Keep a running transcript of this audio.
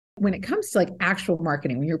when it comes to like actual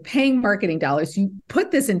marketing, when you're paying marketing dollars, you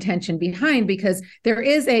put this intention behind because there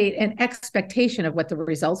is an expectation of what the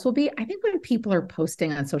results will be. I think when people are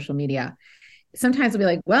posting on social media, sometimes they'll be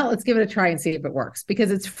like, well, let's give it a try and see if it works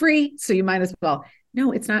because it's free. So you might as well.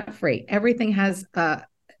 No, it's not free. Everything has a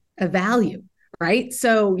value, right?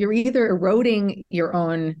 So you're either eroding your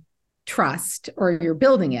own trust or you're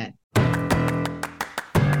building it.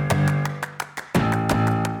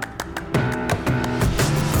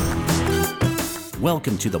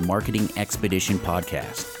 Welcome to the Marketing Expedition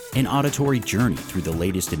Podcast, an auditory journey through the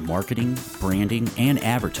latest in marketing, branding, and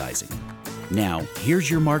advertising. Now, here's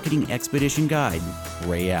your Marketing Expedition guide,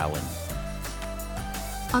 Ray Allen.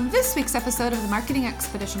 On this week's episode of the Marketing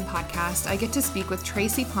Expedition Podcast, I get to speak with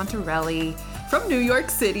Tracy Pontarelli from New York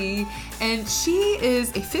City, and she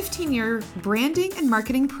is a 15-year branding and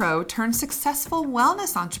marketing pro turned successful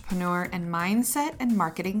wellness entrepreneur and mindset and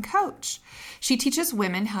marketing coach. She teaches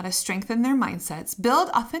women how to strengthen their mindsets, build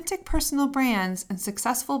authentic personal brands and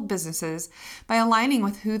successful businesses by aligning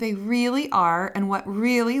with who they really are and what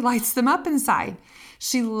really lights them up inside.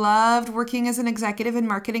 She loved working as an executive in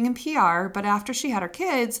marketing and PR, but after she had her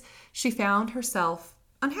kids, she found herself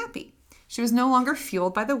unhappy. She was no longer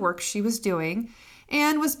fueled by the work she was doing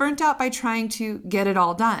and was burnt out by trying to get it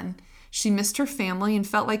all done. She missed her family and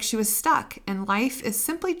felt like she was stuck, and life is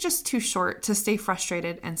simply just too short to stay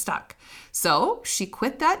frustrated and stuck. So she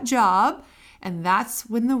quit that job, and that's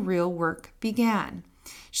when the real work began.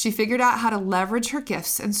 She figured out how to leverage her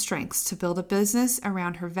gifts and strengths to build a business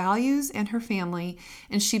around her values and her family,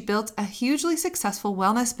 and she built a hugely successful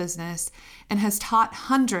wellness business and has taught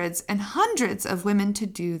hundreds and hundreds of women to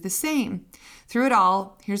do the same. Through it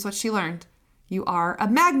all, here's what she learned. You are a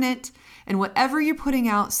magnet, and whatever you're putting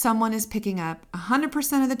out, someone is picking up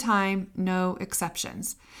 100% of the time, no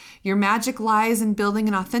exceptions. Your magic lies in building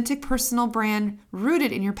an authentic personal brand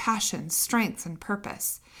rooted in your passions, strengths, and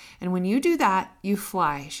purpose. And when you do that, you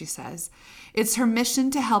fly, she says. It's her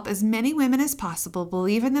mission to help as many women as possible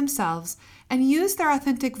believe in themselves and use their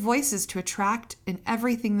authentic voices to attract in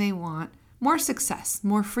everything they want more success,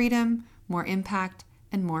 more freedom, more impact,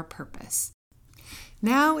 and more purpose.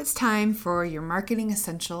 Now it's time for your marketing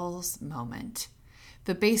essentials moment.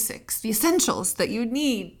 The basics, the essentials that you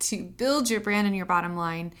need to build your brand and your bottom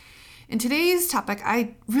line. In today's topic,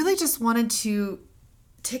 I really just wanted to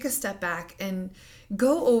take a step back and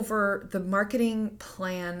go over the marketing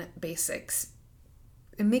plan basics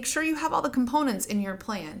and make sure you have all the components in your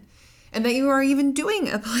plan and that you are even doing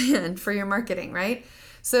a plan for your marketing, right?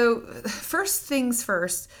 So first things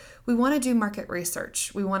first, we want to do market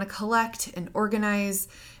research. We want to collect and organize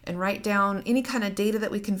and write down any kind of data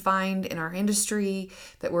that we can find in our industry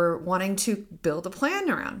that we're wanting to build a plan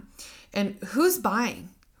around. And who's buying?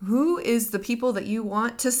 Who is the people that you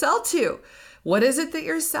want to sell to? What is it that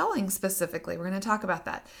you're selling specifically? We're going to talk about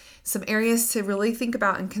that. Some areas to really think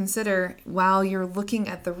about and consider while you're looking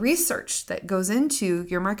at the research that goes into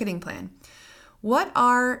your marketing plan. What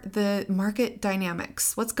are the market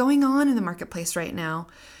dynamics? What's going on in the marketplace right now?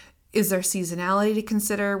 Is there seasonality to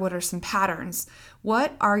consider? What are some patterns?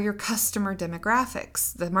 What are your customer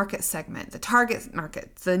demographics, the market segment, the target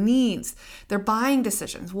market, the needs, their buying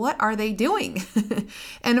decisions? What are they doing?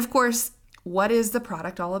 And of course, what is the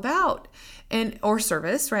product all about or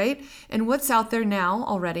service, right? And what's out there now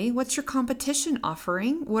already? What's your competition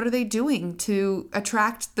offering? What are they doing to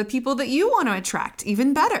attract the people that you want to attract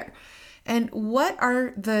even better? And what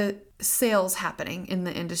are the sales happening in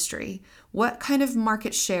the industry? What kind of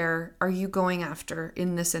market share are you going after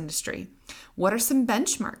in this industry? What are some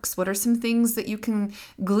benchmarks? What are some things that you can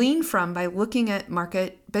glean from by looking at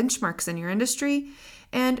market benchmarks in your industry?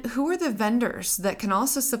 And who are the vendors that can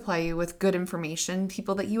also supply you with good information,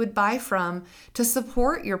 people that you would buy from to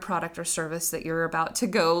support your product or service that you're about to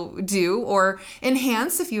go do or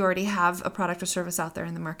enhance if you already have a product or service out there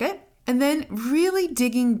in the market? And then really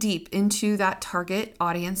digging deep into that target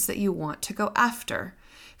audience that you want to go after.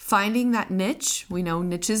 Finding that niche. We know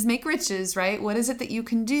niches make riches, right? What is it that you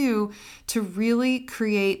can do to really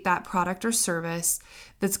create that product or service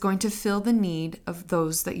that's going to fill the need of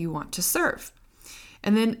those that you want to serve?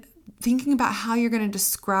 And then thinking about how you're going to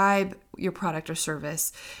describe your product or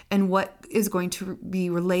service and what is going to be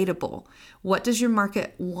relatable. What does your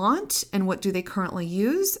market want and what do they currently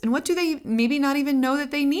use? And what do they maybe not even know that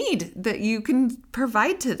they need that you can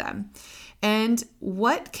provide to them? And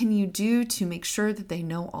what can you do to make sure that they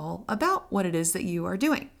know all about what it is that you are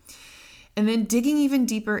doing? And then digging even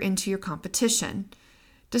deeper into your competition.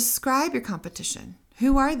 Describe your competition.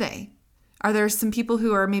 Who are they? Are there some people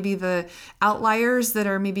who are maybe the outliers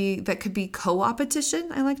that could be co-opetition,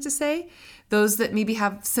 I like to say? Those that maybe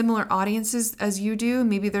have similar audiences as you do.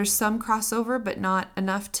 Maybe there's some crossover, but not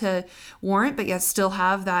enough to warrant, but yet still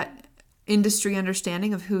have that industry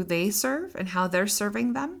understanding of who they serve and how they're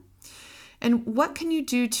serving them. And what can you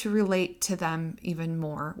do to relate to them even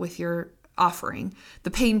more with your offering,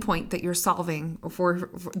 the pain point that you're solving for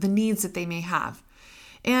the needs that they may have?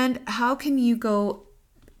 And how can you go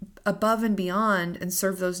above and beyond and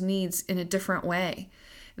serve those needs in a different way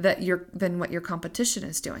than what your competition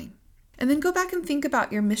is doing? And then go back and think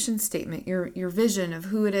about your mission statement, your vision of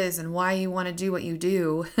who it is and why you want to do what you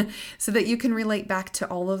do so that you can relate back to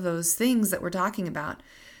all of those things that we're talking about.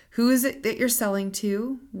 Who is it that you're selling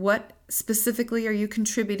to? What specifically are you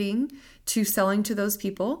contributing to selling to those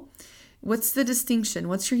people? What's the distinction?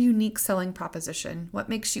 What's your unique selling proposition? What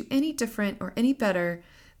makes you any different or any better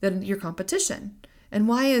than your competition? And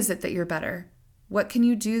why is it that you're better? What can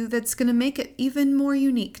you do that's going to make it even more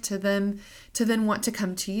unique to them to then want to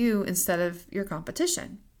come to you instead of your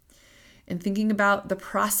competition? And thinking about the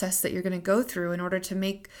process that you're going to go through in order to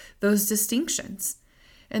make those distinctions.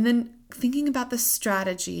 And then thinking about the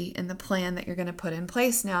strategy and the plan that you're going to put in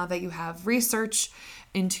place now that you have research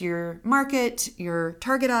into your market, your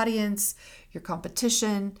target audience, your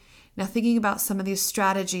competition. Now thinking about some of these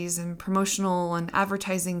strategies and promotional and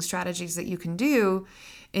advertising strategies that you can do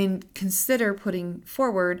and consider putting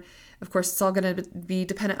forward. Of course, it's all going to be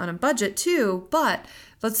dependent on a budget too, but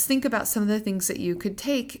let's think about some of the things that you could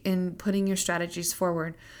take in putting your strategies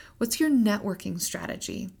forward. What's your networking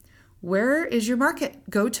strategy? Where is your market?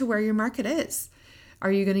 Go to where your market is.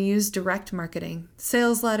 Are you going to use direct marketing?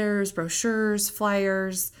 Sales letters, brochures,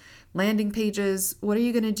 flyers, landing pages? What are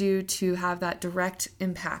you going to do to have that direct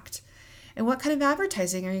impact? And what kind of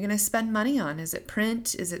advertising are you going to spend money on? Is it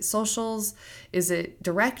print? Is it socials? Is it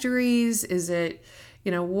directories? Is it,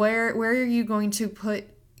 where are you going to put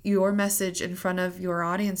your message in front of your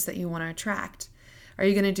audience that you want to attract? Are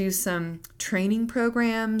you going to do some training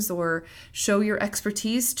programs or show your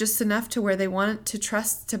expertise just enough to where they want to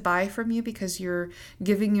trust to buy from you because you're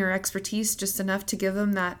giving your expertise just enough to give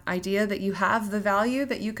them that idea that you have the value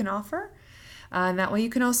that you can offer? And that way you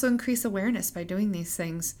can also increase awareness by doing these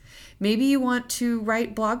things. Maybe you want to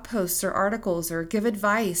write blog posts or articles or give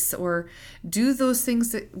advice or do those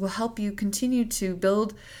things that will help you continue to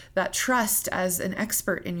build that trust as an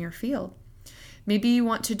expert in your field. Maybe you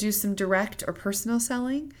want to do some direct or personal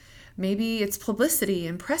selling. Maybe it's publicity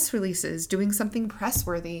and press releases, doing something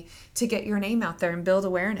press-worthy to get your name out there and build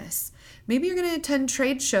awareness. Maybe you're going to attend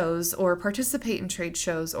trade shows or participate in trade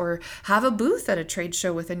shows or have a booth at a trade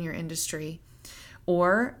show within your industry.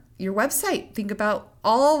 Or your website. Think about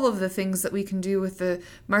all of the things that we can do with the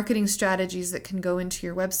marketing strategies that can go into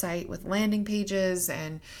your website with landing pages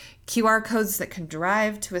and QR codes that can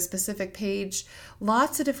drive to a specific page.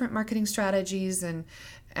 Lots of different marketing strategies and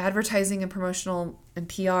advertising and promotional and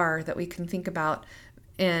PR that we can think about.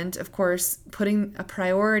 And of course, putting a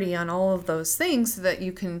priority on all of those things so that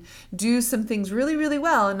you can do some things really, really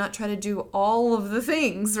well and not try to do all of the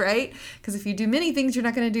things, right? Because if you do many things, you're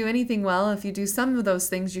not going to do anything well. If you do some of those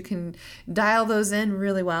things, you can dial those in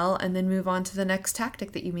really well and then move on to the next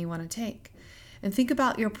tactic that you may want to take. And think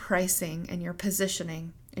about your pricing and your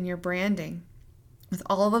positioning and your branding. With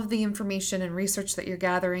all of the information and research that you're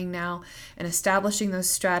gathering now and establishing those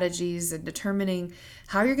strategies and determining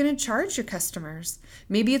how you're going to charge your customers.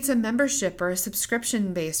 Maybe it's a membership or a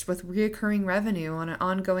subscription based with recurring revenue on an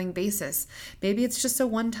ongoing basis. Maybe it's just a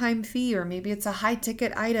one-time fee, or maybe it's a high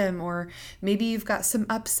ticket item, or maybe you've got some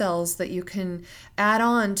upsells that you can add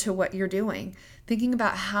on to what you're doing. Thinking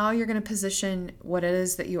about how you're going to position what it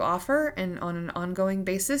is that you offer and on an ongoing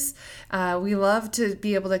basis. We love to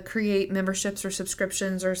be able to create memberships or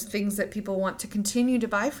subscriptions or things that people want to continue to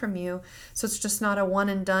buy from you. So it's just not a one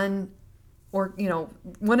and done ordeal.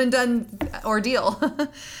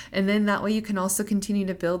 And then that way you can also continue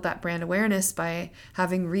to build that brand awareness by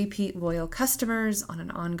having repeat loyal customers on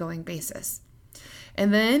an ongoing basis.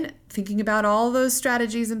 And then thinking about all those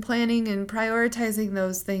strategies and planning and prioritizing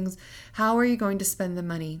those things, how are you going to spend the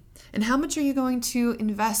money? And how much are you going to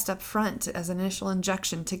invest up front as an initial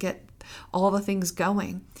injection to get all the things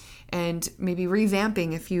going? And maybe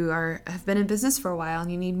revamping if you have been in business for a while and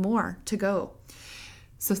you need more to go.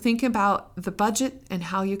 So think about the budget and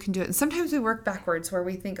how you can do it. And sometimes we work backwards where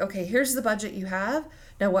we think, okay, here's the budget you have.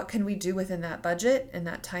 Now what can we do within that budget and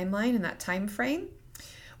that timeline and that time frame?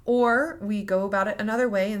 Or we go about it another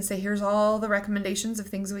way and say, here's all the recommendations of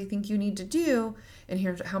things we think you need to do, and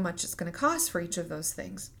here's how much it's going to cost for each of those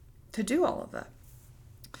things to do all of that.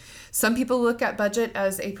 Some people look at budget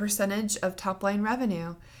as a percentage of top line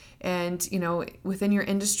revenue. And, within your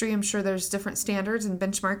industry, I'm sure there's different standards and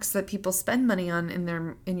benchmarks that people spend money on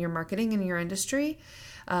in your marketing in your industry.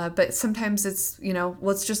 But sometimes it's,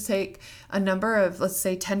 let's just take a number of, let's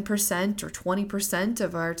say 10% or 20%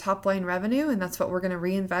 of our top line revenue. And that's what we're going to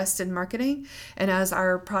reinvest in marketing. And as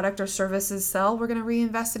our product or services sell, we're going to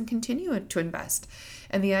reinvest and continue to invest.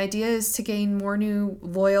 And the idea is to gain more new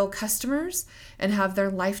loyal customers and have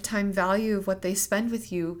their lifetime value of what they spend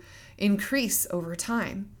with you increase over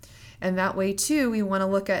time. And that way too, we want to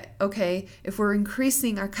look at, okay, if we're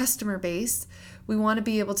increasing our customer base, we want to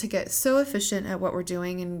be able to get so efficient at what we're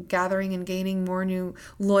doing and gathering and gaining more new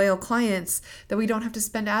loyal clients that we don't have to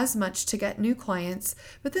spend as much to get new clients,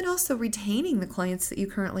 but then also retaining the clients that you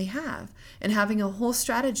currently have and having a whole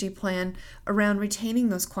strategy plan around retaining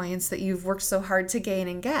those clients that you've worked so hard to gain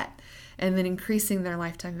and get, and then increasing their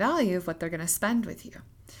lifetime value of what they're going to spend with you.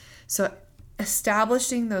 So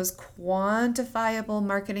establishing those quantifiable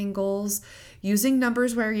marketing goals, using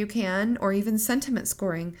numbers where you can, or even sentiment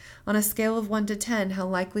scoring on a scale of 1 to 10, how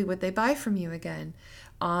likely would they buy from you again?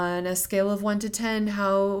 On a scale of 1 to 10,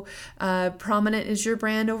 how prominent is your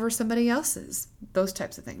brand over somebody else's? Those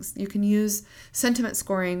types of things. You can use sentiment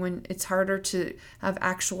scoring when it's harder to have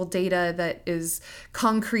actual data that is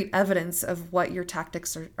concrete evidence of what your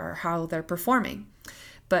tactics are or how they're performing.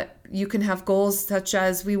 But you can have goals such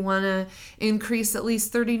as we want to increase at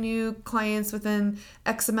least 30 new clients within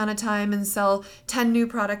X amount of time and sell 10 new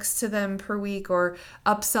products to them per week, or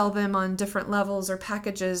upsell them on different levels or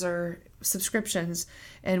packages or subscriptions.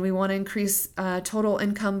 And we want to increase total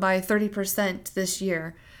income by 30% this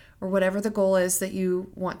year, or whatever the goal is that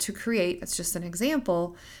you want to create. It's just an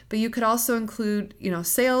example. But you could also include,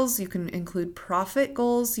 sales. You can include profit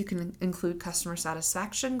goals. You can include customer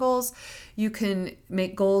satisfaction goals. You can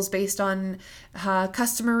make goals based on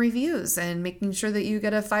customer reviews and making sure that you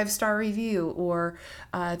get a 5-star review, or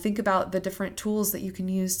think about the different tools that you can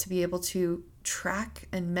use to be able to track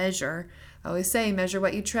and measure. I always say, measure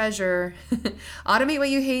what you treasure, automate what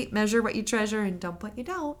you hate, measure what you treasure, and dump what you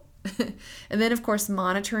don't. And then, of course,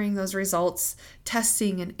 monitoring those results,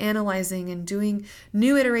 testing and analyzing and doing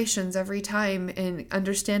new iterations every time, and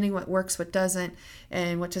understanding what works, what doesn't,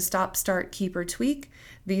 and what to stop, start, keep, or tweak.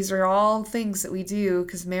 These are all things that we do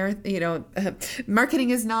because marketing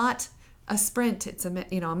is not a sprint. It's a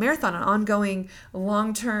marathon, an ongoing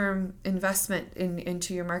long-term investment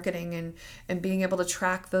into your marketing, and being able to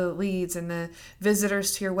track the leads and the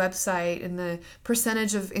visitors to your website and the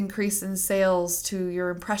percentage of increase in sales to your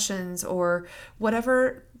impressions, or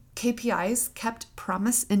whatever KPIs, kept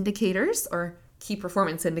promise indicators, or key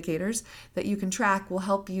performance indicators that you can track, will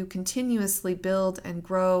help you continuously build and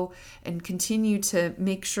grow and continue to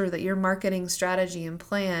make sure that your marketing strategy and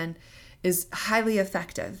plan is highly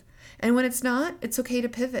effective. And when it's not, it's okay to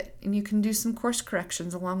pivot, and you can do some course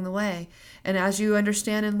corrections along the way. And as you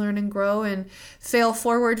understand and learn and grow and fail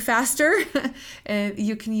forward faster, and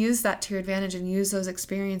you can use that to your advantage and use those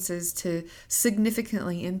experiences to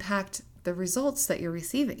significantly impact the results that you're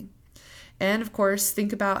receiving. And of course,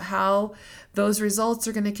 think about how those results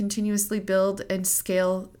are going to continuously build and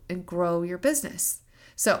scale and grow your business.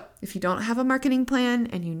 So if you don't have a marketing plan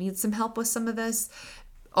and you need some help with some of this,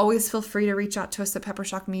 always feel free to reach out to us at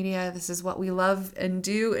Peppershock Media. This is what we love and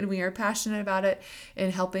do, and we are passionate about it in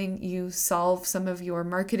helping you solve some of your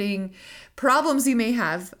marketing problems you may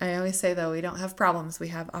have. I always say, though, we don't have problems, we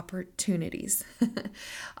have opportunities.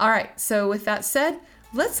 All right, so with that said,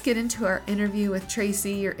 let's get into our interview with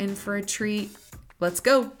Tracy. You're in for a treat. Let's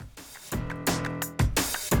go.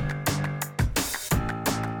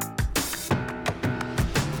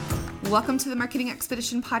 Welcome to the Marketing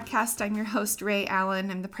Expedition podcast. I'm your host, Ray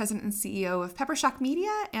Allen. I'm the president and CEO of Peppershock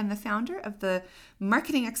Media and the founder of the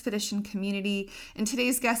Marketing Expedition community. And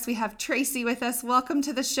today's guest, we have Tracy with us. Welcome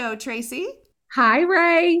to the show, Tracy. Hi,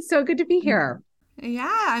 Ray. So good to be here.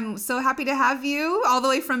 Yeah, I'm so happy to have you all the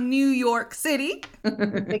way from New York City.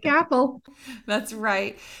 Big Apple. That's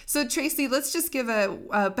right. So Tracy, let's just give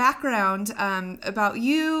a background about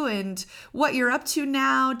you and what you're up to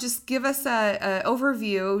now. Just give us a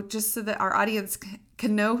overview just so that our audience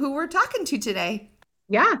can know who we're talking to today.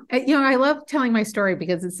 Yeah. I love telling my story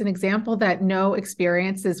because it's an example that no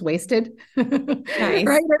experience is wasted. Nice.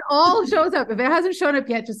 Right? It all shows up. If it hasn't shown up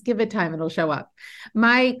yet, just give it time. It'll show up.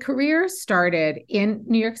 My career started in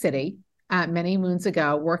New York City many moons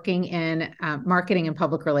ago, working in marketing and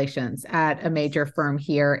public relations at a major firm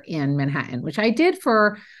here in Manhattan, which I did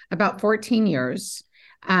for about 14 years.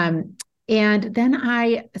 And then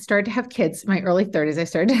I started to have kids. My early 30s, I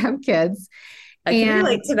started to have kids. I can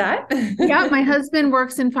relate to that. Yeah, my husband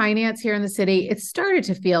works in finance here in the city. It started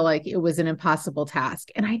to feel like it was an impossible task.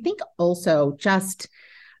 And I think also just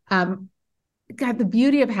God, the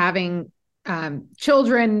beauty of having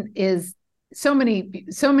children is so many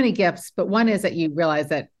gifts, but one is that you realize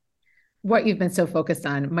that what you've been so focused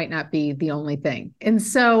on might not be the only thing. And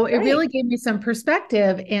so it really gave me some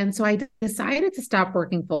perspective. And so I decided to stop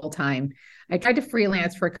working full time. I tried to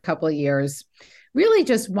freelance for a couple of years, really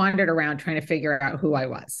just wandered around trying to figure out who I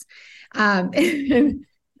was. And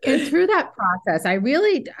through that process,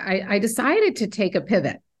 I decided to take a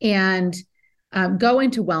pivot and go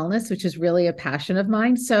into wellness, which is really a passion of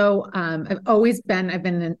mine. So I've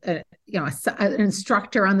been an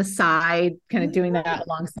instructor on the side, kind of doing that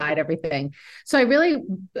alongside everything. So I really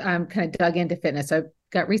kind of dug into fitness. So I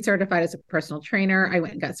got recertified as a personal trainer. I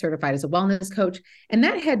went and got certified as a wellness coach. And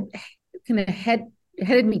that had kind of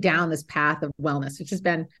headed me down this path of wellness, which has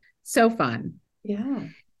been so fun. Yeah.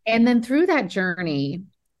 And then through that journey,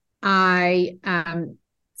 I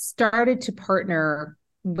started to partner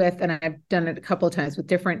with, and I've done it a couple of times with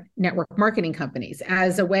different network marketing companies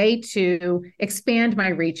as a way to expand my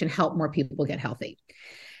reach and help more people get healthy.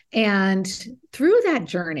 And through that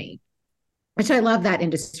journey, which I love that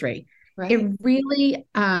industry, it really,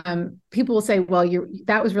 people will say, well,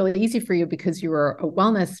 that was really easy for you because you were a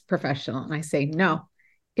wellness professional. And I say, no,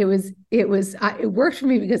 it worked for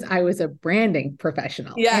me because I was a branding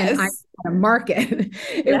professional. Yes. And I a market.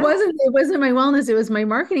 It wasn't my wellness, it was my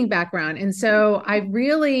marketing background. And so I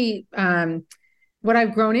really, what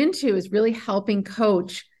I've grown into is really helping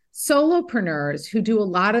coach solopreneurs who do a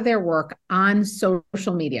lot of their work on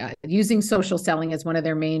social media, using social selling as one of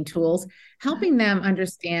their main tools, helping them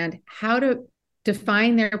understand how to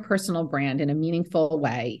define their personal brand in a meaningful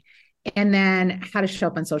way, and then how to show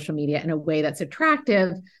up on social media in a way that's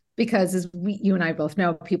attractive. Because as you and I both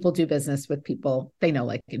know, people do business with people they know,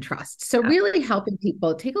 like, and trust. So really helping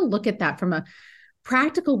people take a look at that from a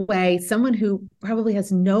practical way, someone who probably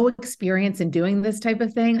has no experience in doing this type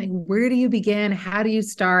of thing. Like, where do you begin? How do you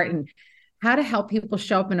start? And how to help people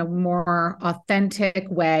show up in a more authentic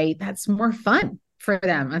way that's more fun for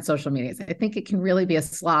them on social media. I think it can really be a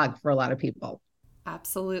slog for a lot of people.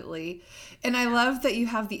 Absolutely. And I love that you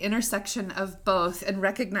have the intersection of both and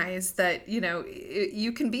recognize that,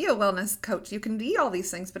 you can be a wellness coach, you can be all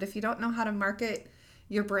these things, but if you don't know how to market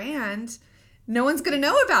your brand, no one's going to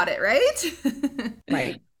know about it, right?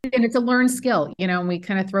 Right. And it's a learned skill, and we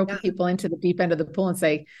kind of throw people into the deep end of the pool and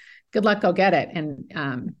say, good luck, go get it. And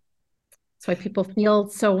that's why people feel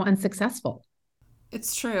so unsuccessful.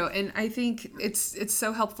 It's true. And I think it's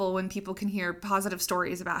so helpful when people can hear positive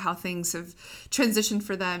stories about how things have transitioned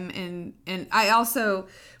for them. And I also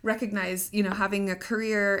recognize, having a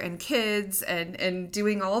career and kids and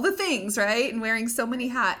doing all the things, right? And wearing so many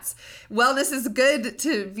hats. Wellness is good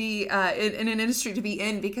to be in an industry to be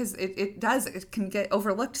in because it can get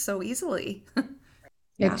overlooked so easily.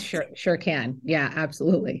 It sure can. Yeah,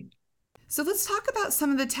 absolutely. So let's talk about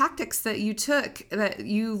some of the tactics that you took, that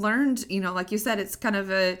you learned, like you said, it's kind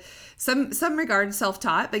of some regard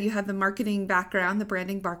self-taught, but you have the marketing background, the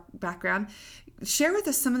branding background. Share with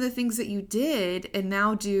us some of the things that you did and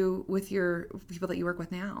now do with your people that you work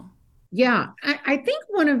with now. Yeah, I think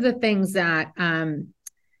one of the things that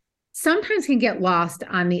sometimes can get lost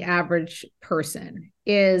on the average person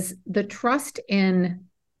is the trust in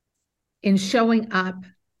showing up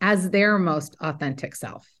as their most authentic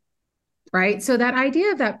self. Right. So that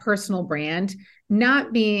idea of that personal brand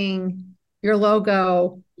not being your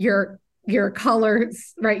logo, your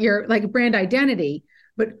colors, right? Your like brand identity,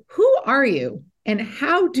 but who are you and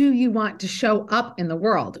how do you want to show up in the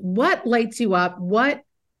world? What lights you up? What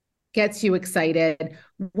gets you excited?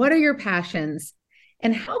 What are your passions?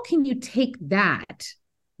 And how can you take that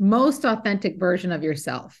most authentic version of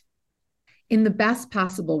yourself in the best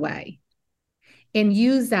possible way and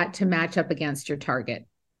use that to match up against your target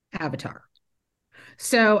avatar?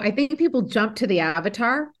 So I think people jump to the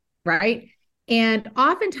avatar, right? And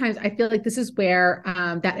oftentimes I feel like this is where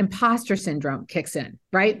that imposter syndrome kicks in,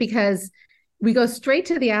 right? Because we go straight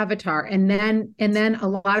to the avatar and then a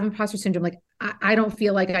lot of imposter syndrome, like, I don't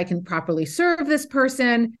feel like I can properly serve this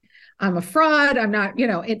person. I'm a fraud. I'm not,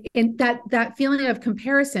 and that feeling of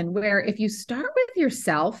comparison, where if you start with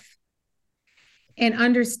yourself and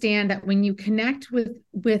understand that when you connect with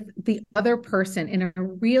the other person in a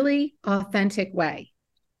really authentic way,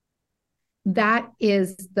 that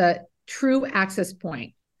is the true access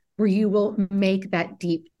point where you will make that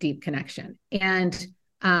deep, deep connection. And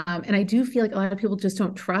I do feel like a lot of people just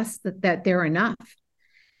don't trust that they're enough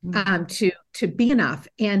to be enough.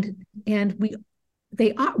 And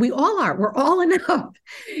we all are, we're all enough.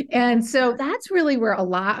 And so that's really where a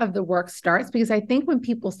lot of the work starts, because I think when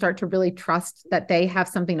people start to really trust that they have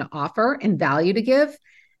something to offer and value to give,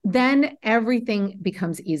 then everything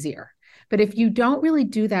becomes easier. But if you don't really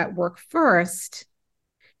do that work first,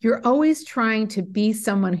 you're always trying to be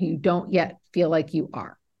someone who you don't yet feel like you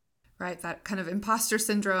are. Right. That kind of imposter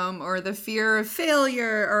syndrome or the fear of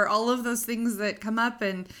failure or all of those things that come up,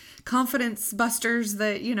 and confidence busters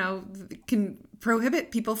that, can prohibit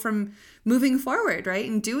people from moving forward, right?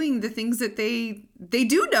 And doing the things that they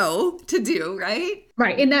do know to do, right?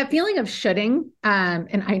 Right. And that feeling of shoulding,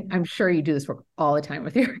 and I'm sure you do this work all the time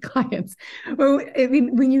with your clients. Well, I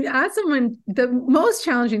mean, when you ask someone, the most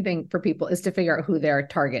challenging thing for people is to figure out who their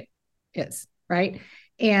target is, right?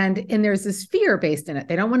 And there's this fear based in it.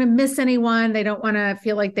 They don't want to miss anyone. They don't want to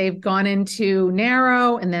feel like they've gone into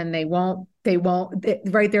narrow and then they won't,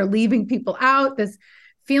 right? They're leaving people out, this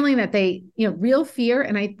feeling that real fear.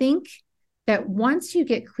 And I think that once you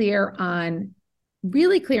get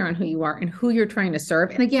really clear on who you are and who you're trying to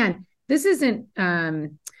serve. And again, this is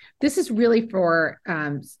really for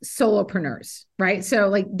solopreneurs, right? So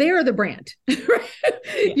like they're the brand, right?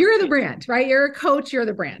 You're the brand, right? You're a coach, you're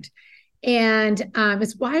the brand. And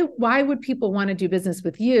it's why would people want to do business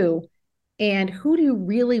with you? And who do you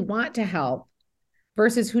really want to help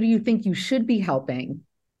versus who do you think you should be helping?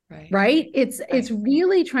 Right? It's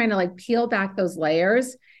really trying to like peel back those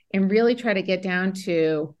layers and really try to get down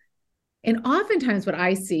to, and oftentimes what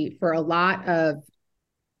I see for a lot of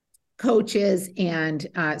coaches and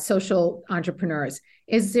social entrepreneurs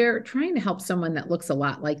is they're trying to help someone that looks a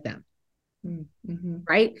lot like them. Mm-hmm.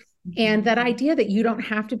 Right. And that idea that you don't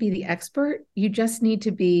have to be the expert, you just need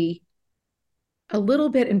to be a little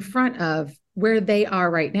bit in front of where they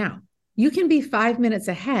are right now. You can be 5 minutes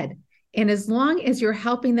ahead. And as long as you're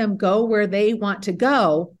helping them go where they want to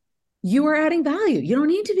go, you are adding value. You don't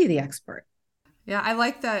need to be the expert. Yeah, I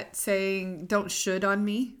like that saying, don't should on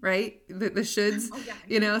me, right? The shoulds,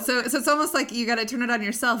 so it's almost like you got to turn it on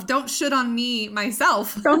yourself. Don't should on me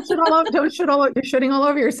myself. Don't should all over, you're shoulding all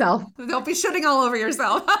over yourself. Don't be shoulding all over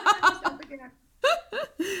yourself. Oh,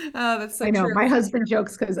 that's so I know. True. My husband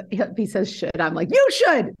jokes because he says should. I'm like, you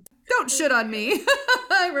should. Don't should on me.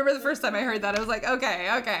 I remember the first time I heard that. I was like,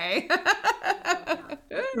 okay.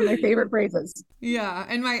 One of my favorite phrases. Yeah.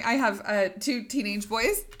 And I have 2 teenage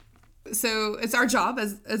boys. So it's our job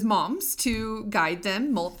as moms to guide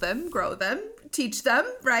them, mold them, grow them, teach them,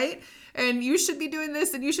 right? And you should be doing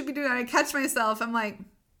this and you should be doing that. I catch myself. I'm like,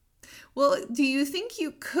 well, do you think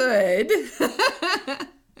you could?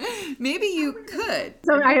 Maybe you could.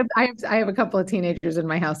 So I have a couple of teenagers in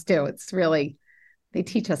my house too. It's really, they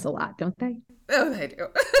teach us a lot, don't they? Oh, they do.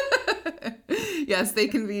 Yes, they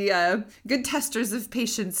can be good testers of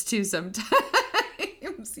patience too sometimes.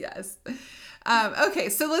 Yes. Okay,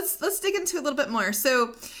 so let's dig into a little bit more.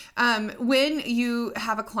 So when you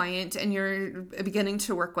have a client and you're beginning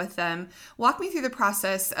to work with them, walk me through the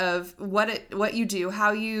process of what you do,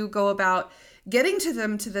 how you go about getting to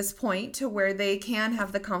them to this point to where they can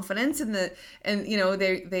have the confidence and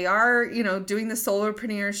they are doing the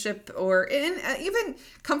solopreneurship, or even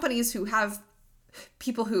companies who have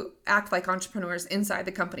people who act like entrepreneurs inside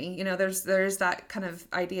the company. There's that kind of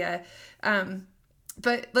idea.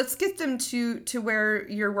 But let's get them to where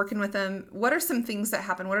you're working with them. What are some things that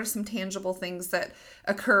happen? What are some tangible things that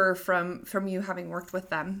occur from you having worked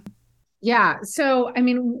with them? Yeah. So, I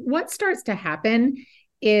mean, what starts to happen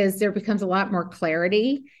is there becomes a lot more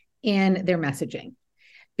clarity in their messaging,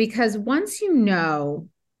 because once I'll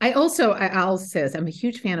say this, I'm a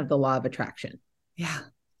huge fan of the law of attraction. Yeah.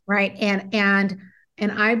 Right. And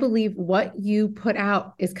I believe what you put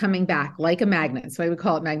out is coming back like a magnet. So I would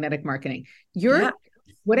call it magnetic marketing.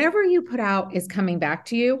 Whatever you put out is coming back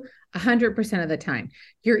to you 100% of the time.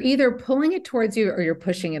 You're either pulling it towards you or you're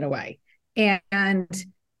pushing it away. And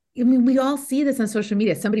I mean, we all see this on social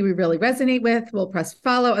media. Somebody we really resonate with, we'll press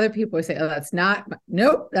follow. Other people will say, oh, that's not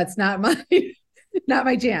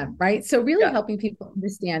my jam. Right. So really helping people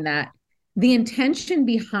understand that the intention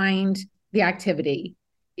behind the activity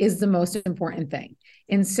is the most important thing.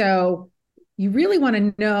 And so you really want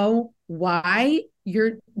to know why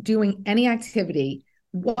you're doing any activity.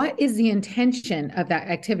 What is the intention of that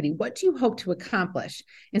activity? What do you hope to accomplish,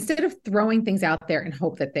 instead of throwing things out there and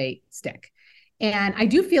hope that they stick? And I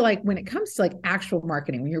do feel like when it comes to like actual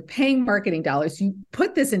marketing, when you're paying marketing dollars, you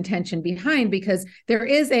put this intention behind because there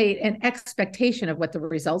is an expectation of what the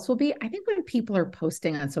results will be. I think when people are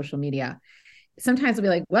posting on social media, sometimes they'll be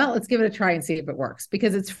like, well, let's give it a try and see if it works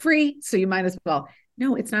because it's free. So you might as well.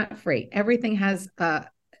 No, it's not free. Everything has a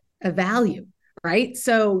value, right?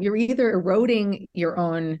 So you're either eroding your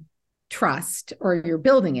own trust or you're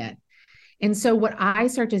building it. And so what I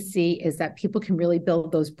start to see is that people can really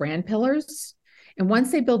build those brand pillars. And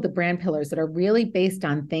once they build the brand pillars that are really based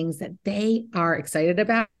on things that they are excited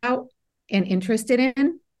about and interested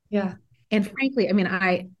in. Yeah. And frankly, I mean,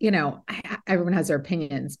 everyone has their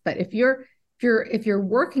opinions, but if you're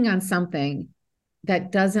working on something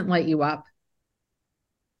that doesn't light you up,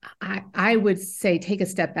 I would say take a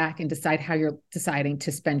step back and decide how you're deciding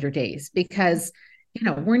to spend your days, because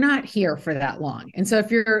we're not here for that long. And so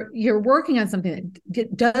if you're working on something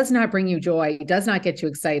that does not bring you joy, does not get you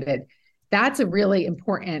excited, that's a really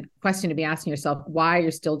important question to be asking yourself, why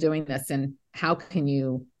you're still doing this and how can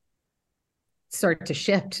you start to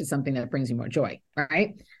shift to something that brings you more joy,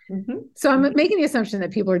 right? Mm-hmm. So I'm making the assumption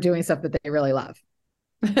that people are doing stuff that they really love.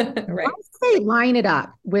 Right. Once they line it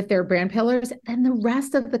up with their brand pillars, then the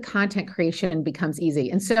rest of the content creation becomes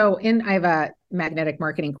easy. And so I have a magnetic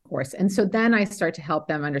marketing course. And so then I start to help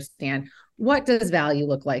them understand, what does value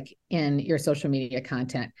look like in your social media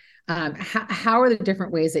content? How are the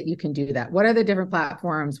different ways that you can do that? What are the different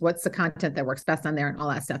platforms? What's the content that works best on there and all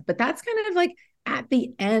that stuff? But that's kind of like at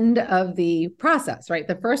the end of the process, right?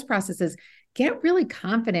 The first process is get really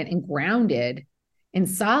confident and grounded and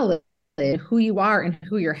solid who you are and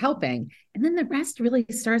who you're helping. And then the rest really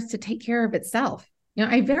starts to take care of itself.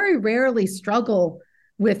 I very rarely struggle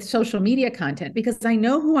with social media content because I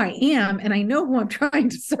know who I am and I know who I'm trying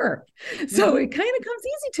to serve. So it kind of comes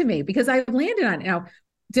easy to me because I've landed on it. Now,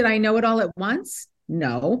 did I know it all at once?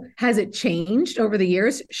 No. Has it changed over the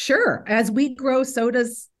years? Sure. As we grow, so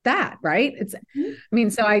does that, right?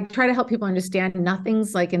 So I try to help people understand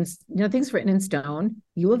nothing's nothing's written in stone.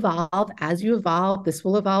 You evolve. As you evolve, this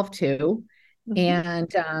will evolve too.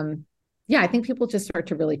 And I think people just start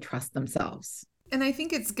to really trust themselves. And I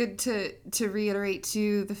think it's good to reiterate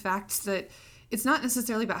too the fact that it's not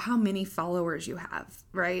necessarily about how many followers you have,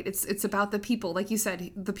 right? It's about the people, like you said,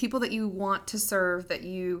 the people that you want to serve, that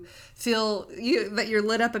you feel that you're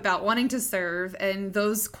lit up about wanting to serve, and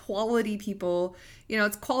those quality people.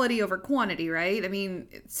 It's quality over quantity, right? I mean,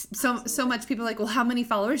 it's so much people are like, well, how many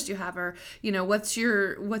followers do you have, or what's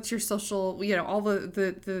your social, all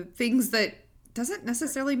the things that doesn't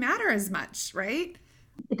necessarily matter as much, right?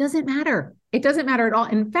 It doesn't matter. It doesn't matter at all.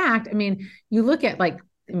 In fact, you look at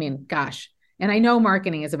gosh. And I know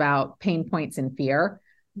marketing is about pain points and fear,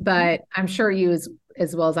 but I'm sure you,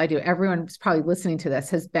 as well as I do, everyone who's probably listening to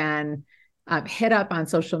this has been hit up on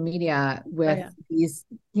social media with these,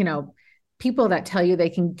 people that tell you they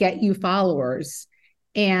can get you followers.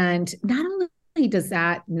 And not only does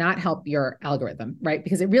that not help your algorithm, right?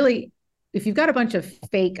 Because if you've got a bunch of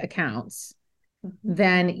fake accounts,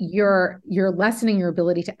 then you're lessening your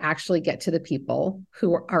ability to actually get to the people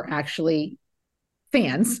who are actually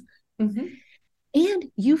fans. Mm-hmm. And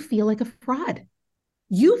you feel like a fraud.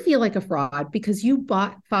 You feel like a fraud because you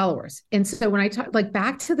bought followers. And so when I talk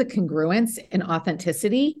back to the congruence and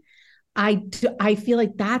authenticity, I feel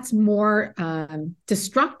like that's more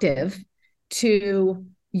destructive to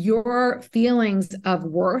your feelings of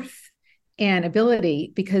worth and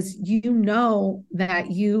ability, because that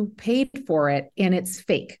you paid for it and it's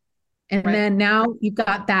fake. And then now you've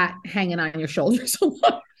got that hanging on your shoulders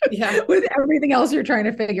with everything else you're trying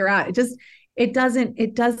to figure out. It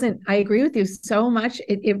doesn't, I agree with you so much.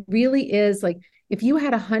 It really is like, if you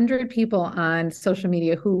had 100 people on social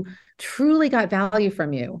media who truly got value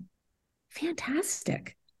from you,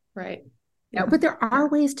 fantastic. Right. But there are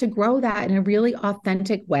ways to grow that in a really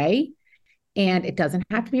authentic way. And it doesn't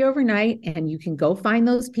have to be overnight. And you can go find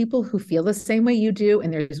those people who feel the same way you do.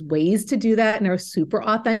 And there's ways to do that in a super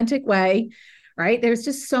authentic way, right? There's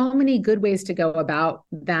just so many good ways to go about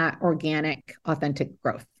that organic, authentic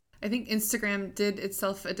growth. I think Instagram did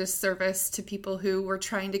itself a disservice to people who were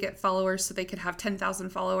trying to get followers so they could have 10,000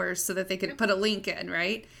 followers so that they could put a link in,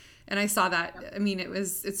 right? And I saw that.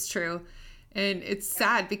 It's true. And it's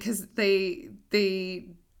sad because they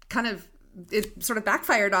kind of, it sort of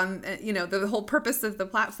backfired on, the whole purpose of the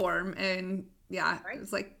platform. And it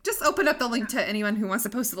was like, just open up the link to anyone who wants to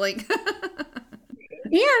post the link.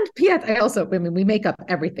 And P.S. we make up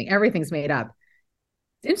everything. Everything's made up.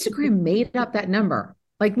 Instagram made up that number.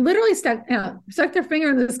 Like literally stuck their finger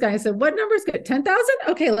in the sky and said, what number's good? 10,000?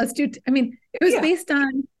 Okay, let's do, it was based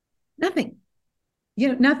on nothing,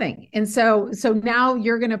 nothing. And so now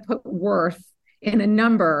you're going to put worth in a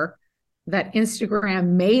number that Instagram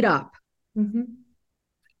made up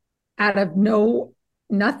out of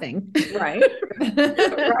nothing. Right.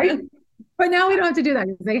 Right. But now we don't have to do that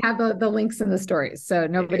because they have the links in the stories. So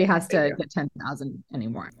nobody has to get 10,000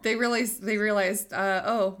 anymore. They realized,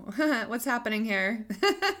 what's happening here?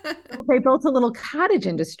 They built a little cottage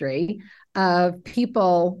industry of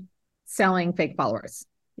people selling fake followers.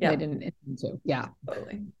 Yeah. They didn't intend to. Yeah.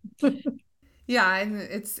 Totally. Yeah, and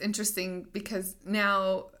it's interesting because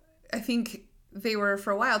now I think they were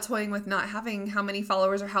for a while toying with not having how many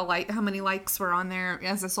followers or how many likes were on there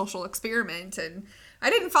as a social experiment, and I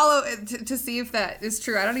didn't follow it to see if that is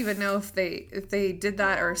true. I don't even know if they did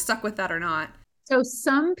that or stuck with that or not. So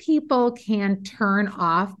some people can turn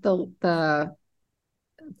off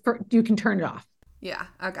you can turn it off. Yeah.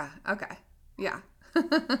 Okay. Yeah.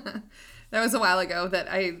 That was a while ago that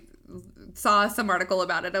I saw some article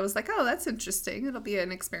about it. I was like, oh, that's interesting. It'll be an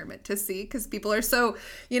experiment to see, because people are so,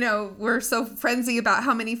 we're so frenzy about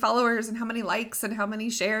how many followers and how many likes and how many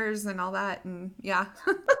shares and all that. And yeah.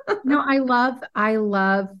 No, I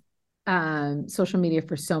love social media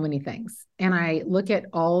for so many things. And I look at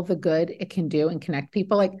all the good it can do and connect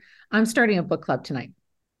people. Like, I'm starting a book club tonight.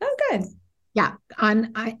 Oh, good. Yeah.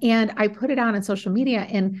 And I put it out on social media,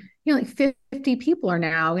 and, like 50 people are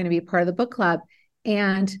now going to be a part of the book club.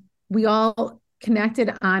 And we all connected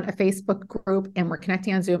on a Facebook group, and we're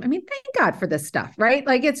connecting on Zoom. I mean, thank God for this stuff, right?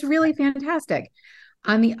 Like, it's really fantastic.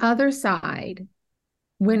 On the other side,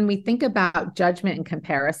 when we think about judgment and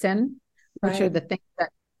comparison, which are the things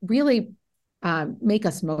that really make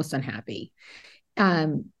us most unhappy,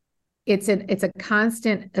 it's a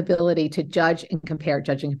constant ability to judge and compare,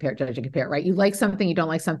 right? You like something, you don't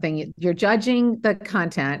like something, you're judging the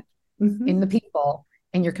content in the people,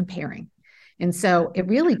 and you're comparing. And so it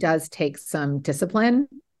really does take some discipline.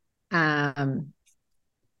 Yeah,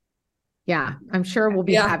 I'm sure we'll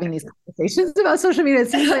be having these conversations about social media.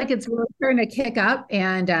 It seems like it's really starting to kick up,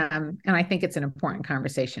 and I think it's an important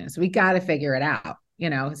conversation. So we got to figure it out.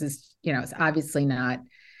 This is, it's obviously not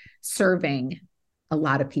serving a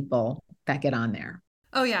lot of people that get on there.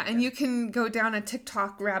 Oh yeah, and you can go down a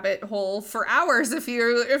TikTok rabbit hole for hours if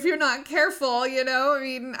you're not careful. I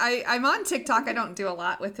mean, I'm on TikTok. I don't do a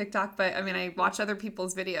lot with TikTok, but I mean, I watch other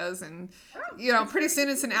people's videos, and pretty soon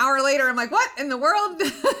it's an hour later. I'm like, what in the world?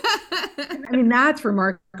 I mean, that's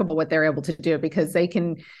remarkable what they're able to do, because they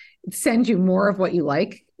can send you more of what you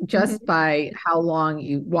like just by how long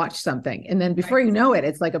you watch something. And then before you know it,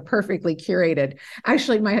 it's like a perfectly curated.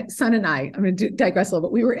 Actually, my son and I, I'm going to digress a little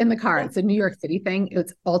bit. We were in the car. It's a New York City thing.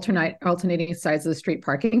 It's alternating sides of the street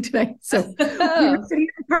parking today. So we were sitting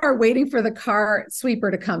in the car waiting for the car sweeper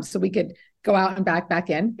to come so we could go out and back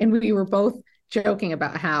in. And we were both joking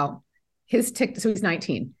about how his TikTok, so he's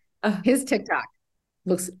 19, his TikTok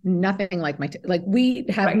looks nothing like like we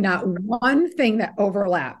have not one thing that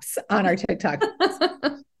overlaps on our TikTok.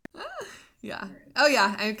 Yeah. Oh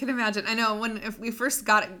yeah. I can imagine. I know if we first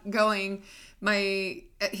got it going,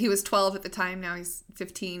 he was 12 at the time. Now he's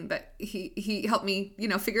 15, but he helped me,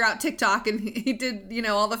 figure out TikTok, and he did,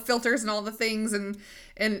 all the filters and all the things. And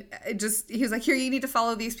he was like, here, you need to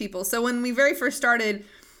follow these people. So when we very first started,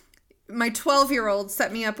 my 12-year-old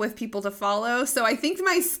set me up with people to follow. So I think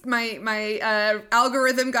my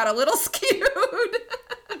algorithm got a little skewed.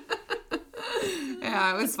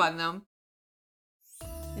 Yeah, it was fun though.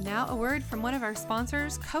 And now a word from one of our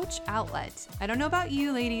sponsors, Coach Outlet. I don't know about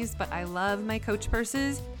you ladies, but I love my Coach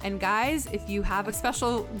purses. And guys, if you have a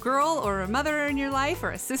special girl or a mother in your life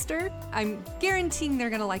or a sister, I'm guaranteeing they're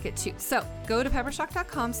going to like it too. So go to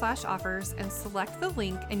peppershock.com/offers and select the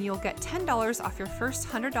link, and you'll get $10 off your first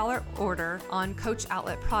 $100 order on Coach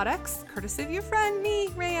Outlet products, courtesy of your friend, me,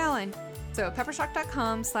 Ray Allen. So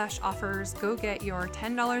peppershock.com/offers, go get your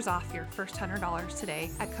 $10 off your first $100 today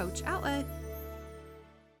at Coach Outlet.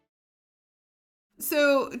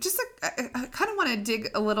 So just I kind of want to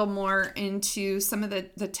dig a little more into some of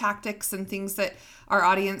the tactics and things that our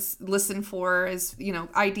audience listen for as,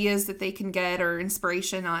 ideas that they can get or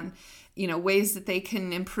inspiration on, ways that they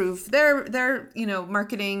can improve their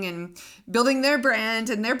marketing and building their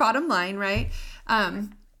brand and their bottom line, right?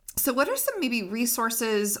 So what are some maybe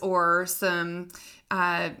resources or some,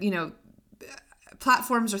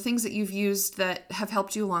 platforms or things that you've used that have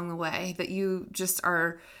helped you along the way that you just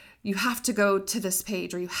you have to go to this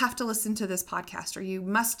page, or you have to listen to this podcast, or you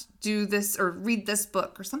must do this or read this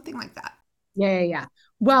book or something like that? Yeah.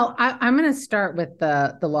 Well, I'm going to start with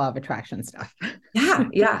the law of attraction stuff.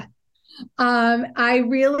 Yeah. I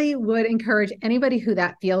really would encourage anybody who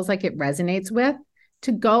that feels like it resonates with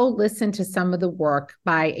to go listen to some of the work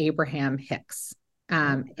by Abraham Hicks.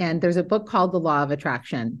 And there's a book called The Law of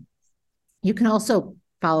Attraction. You can also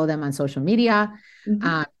follow them on social media.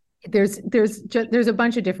 There's a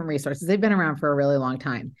bunch of different resources. They've been around for a really long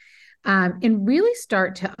time, and really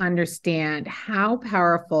start to understand how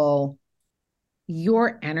powerful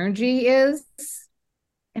your energy is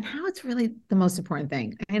and how it's really the most important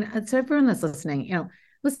thing. And so everyone that's listening,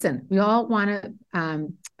 listen, we all want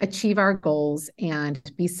to achieve our goals and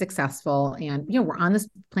be successful. And, we're on this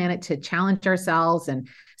planet to challenge ourselves and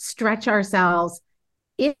stretch ourselves.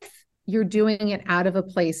 If you're doing it out of a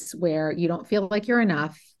place where you don't feel like you're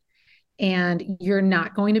enough and you're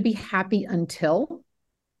not going to be happy until,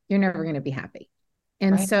 you're never going to be happy.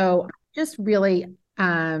 And so just really,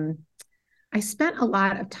 I spent a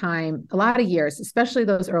lot of time, a lot of years, especially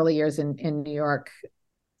those early years in New York,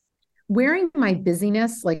 wearing my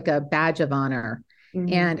busyness like a badge of honor,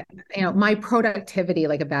 and my productivity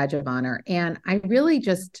like a badge of honor. And I really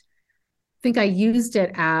just think I used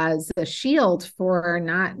it as a shield for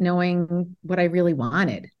not knowing what I really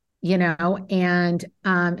wanted, and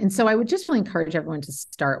so I would just really encourage everyone to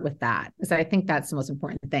start with that, because I think that's the most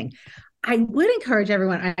important thing. I would encourage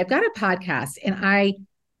everyone. I've got a podcast, and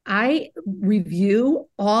I review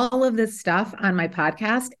all of this stuff on my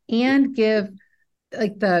podcast and give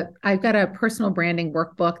I've got a personal branding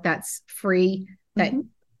workbook that's free that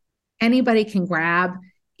anybody can grab,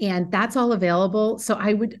 and that's all available. So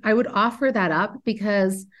I would offer that up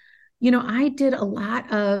because, I did a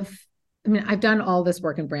lot of, I've done all this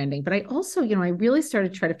work in branding, but I also, I really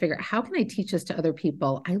started to try to figure out how can I teach this to other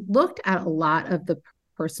people. I looked at a lot of the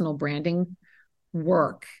personal branding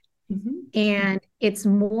work, and it's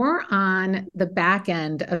more on the back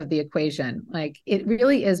end of the equation. Like it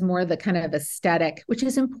really is more the kind of aesthetic, which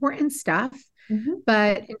is important stuff.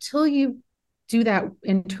 But until you do that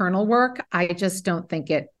internal work, I just don't think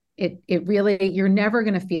it really, you're never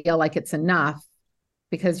going to feel like it's enough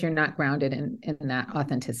because you're not grounded in that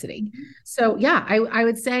authenticity. So yeah, I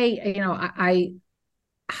would say, I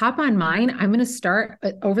hop on mine. I'm going to start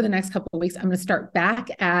over the next couple of weeks. I'm going to start back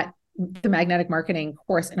at the magnetic marketing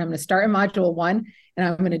course, and I'm going to start in module 1, and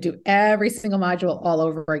I'm going to do every single module all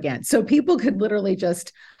over again. So people could literally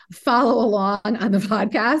just follow along on the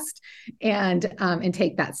podcast and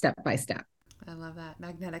take that step by step. I love that.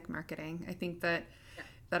 Magnetic marketing. I think that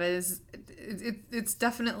is, it's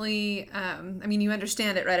definitely, you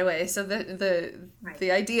understand it right away. So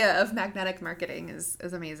the idea of magnetic marketing is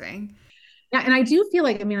amazing. Yeah. And I do feel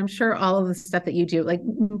like, I'm sure all of the stuff that you do, like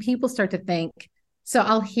when people start to think, so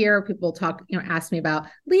I'll hear people talk, ask me about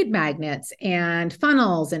lead magnets and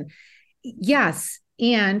funnels, and yes,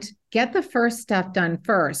 and get the first stuff done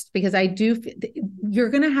first, because you're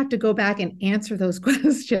going to have to go back and answer those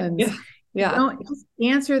questions. Yeah. Don't just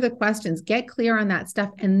answer the questions, get clear on that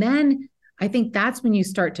stuff. And then I think that's when you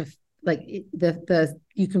start to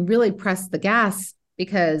you can really press the gas,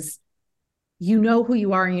 because you know who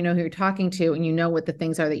you are, and you know who you're talking to, and you know what the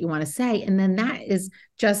things are that you want to say. And then that is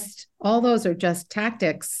just, all those are just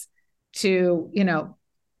tactics to,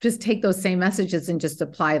 just take those same messages and just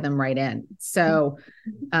apply them right in. So,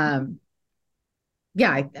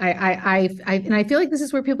 yeah, I feel like this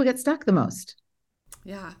is where people get stuck the most.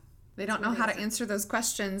 Yeah. They don't know how to answer those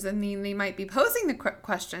questions. I mean, they might be posing the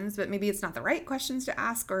questions, but maybe it's not the right questions to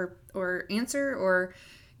ask or answer, or,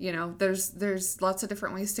 there's lots of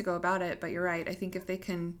different ways to go about it. But you're right. I think if they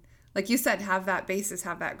can, like you said, have that basis,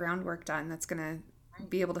 have that groundwork done, that's going to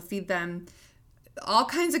be able to feed them all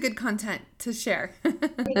kinds of good content to share.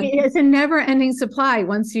 It's a never ending supply.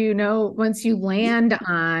 Once you land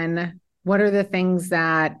on what are the things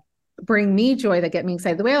that bring me joy, that get me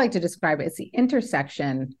excited, the way I like to describe it, it's the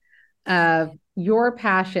intersection of your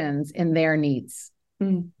passions and their needs,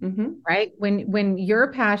 right? When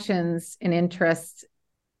your passions and interests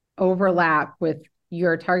overlap with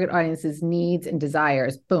your target audience's needs and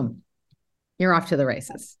desires, boom, you're off to the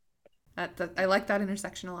races. I like that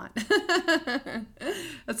intersection a lot.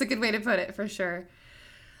 That's a good way to put it, for sure.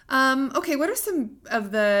 Okay, what are some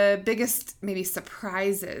of the biggest maybe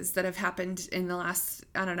surprises that have happened in the last,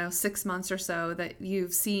 6 months or so that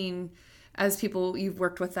you've seen as people you've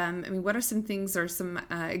worked with them? What are some things or some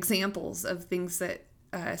examples of things that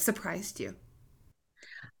surprised you?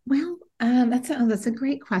 Well, that's a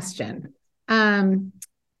great question. I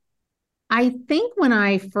think when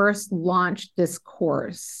I first launched this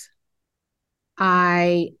course,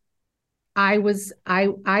 I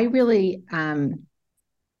really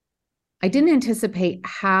I didn't anticipate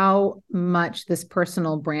how much this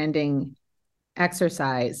personal branding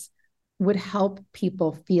exercise would help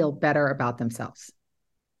people feel better about themselves.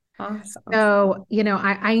 Awesome. So,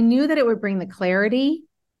 I knew that it would bring the clarity,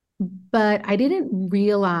 but I didn't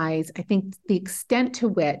realize, I think, the extent to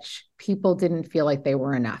which people didn't feel like they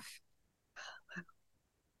were enough.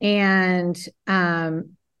 And,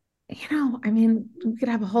 we could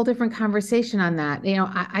have a whole different conversation on that.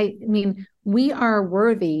 We are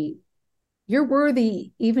worthy. You're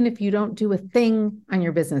worthy even if you don't do a thing on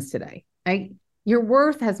your business today. Your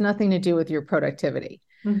worth has nothing to do with your productivity.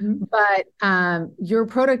 Mm-hmm. But your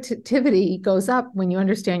productivity goes up when you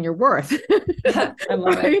understand your worth. I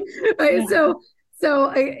love it. Right? Yeah.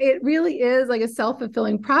 So it really is like a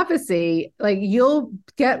self-fulfilling prophecy. Like you'll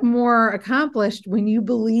get more accomplished when you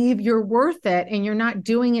believe you're worth it, and you're not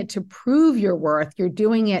doing it to prove your worth. You're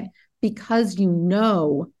doing it because you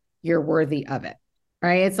know you're worthy of it,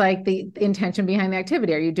 right? It's like the intention behind the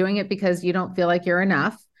activity. Are you doing it because you don't feel like you're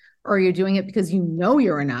enough, or are you doing it because you know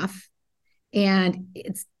you're enough and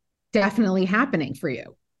it's definitely happening for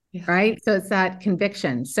you? Yeah. Right. So it's that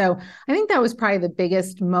conviction. So I think that was probably the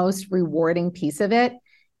biggest, most rewarding piece of it,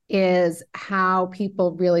 is how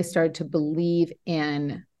people really started to believe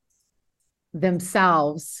in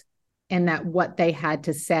themselves and that what they had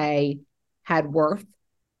to say had worth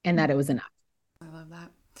and that it was enough. I love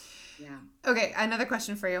that. Yeah. Okay, another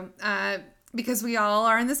question for you. Because we all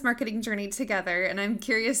are in this marketing journey together, and I'm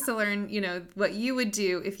curious to learn, what you would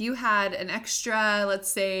do if you had an extra,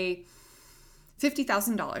 let's say,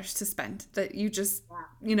 $50,000 to spend that you just,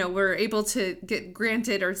 were able to get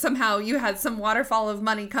granted, or somehow you had some waterfall of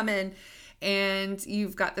money come in, and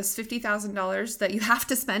you've got this $50,000 that you have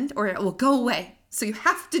to spend or it will go away. So you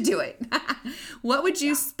have to do it. What would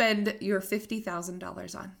you spend your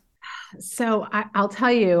 $50,000 on? So I'll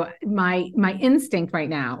tell you, my instinct right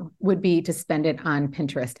now would be to spend it on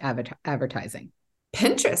Pinterest advertising.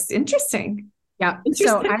 Pinterest, interesting. Yeah.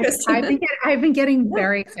 Interesting. So I've been getting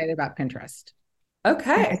very excited about Pinterest.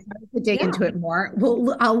 Okay. I started to dig into it more.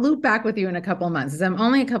 I'll loop back with you in a couple of months, because I'm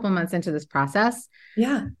only a couple of months into this process.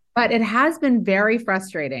 Yeah. But it has been very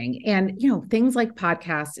frustrating. And, things like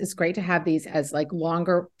podcasts, is great to have these as like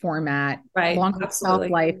longer format, Right. longer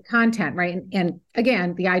self-life content, right? And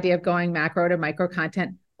again, the idea of going macro to micro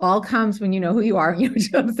content all comes when you know who you are. You know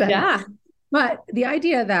what I'm saying? Yeah. But the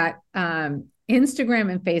idea that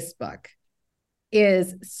Instagram and Facebook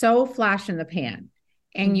is so flash in the pan,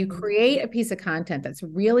 and you create a piece of content that's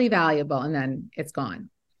really valuable and then it's gone.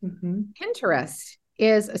 Mm-hmm. Pinterest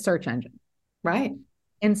is a search engine. Right.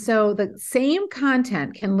 And so the same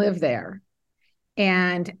content can live there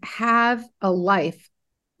and have a life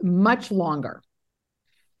much longer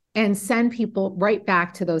and send people right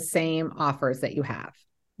back to those same offers that you have.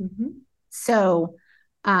 Mm-hmm. So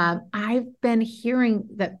I've been hearing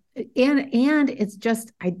that, and it's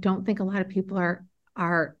just, I don't think a lot of people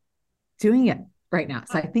are doing it right now.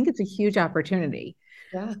 So I think it's a huge opportunity.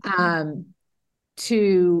 Yeah.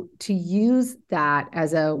 To use that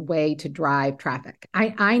as a way to drive traffic.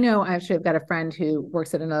 I know, actually, I've got a friend who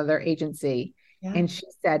works at another agency, and she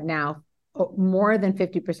said now more than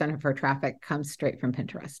 50% of her traffic comes straight from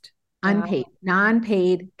Pinterest. Unpaid,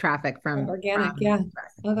 non-paid traffic from organic. Pinterest.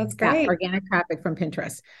 Oh, that's great. Yeah, organic traffic from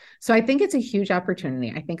Pinterest. So I think it's a huge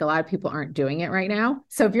opportunity. I think a lot of people aren't doing it right now.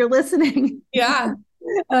 So if you're listening, Yeah.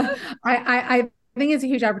 I think it's a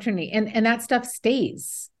huge opportunity, and that stuff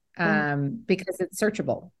stays. Because it's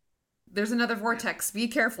searchable. There's another vortex. Be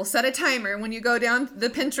careful. Set a timer when you go down the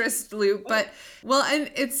Pinterest loop. But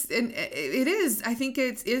and it is. I think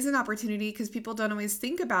it is an opportunity because people don't always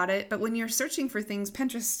think about it. But when you're searching for things,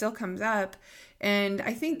 Pinterest still comes up. And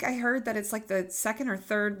I think I heard that it's like the second or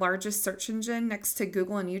third largest search engine next to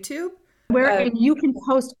Google and YouTube. And you can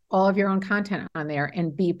post all of your own content on there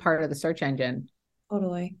and be part of the search engine.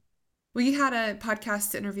 Totally. We had a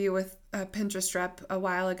podcast interview with a Pinterest rep a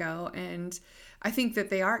while ago, and I think that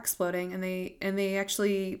they are exploding, and they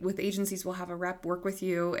actually, with agencies, will have a rep work with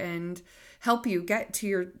you and help you get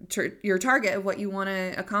to your target of what you want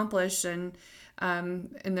to accomplish, and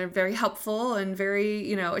they're very helpful and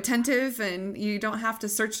very attentive, and you don't have to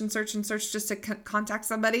search just to contact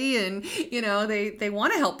somebody, and they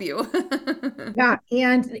want to help you. Yeah,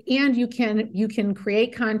 and you can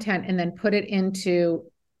create content and then put it into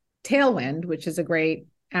Tailwind, which is a great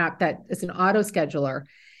app that is an auto scheduler,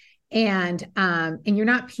 and you're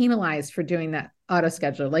not penalized for doing that auto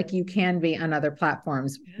scheduler like you can be on other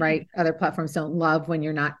platforms, right? Other platforms don't love when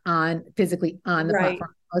you're not physically on the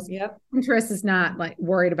platform. Yep. Pinterest is not like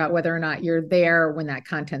worried about whether or not you're there when that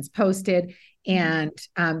content's posted, and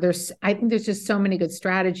I think there's just so many good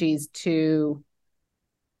strategies to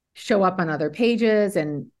show up on other pages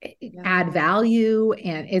and add value,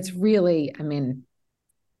 and it's really,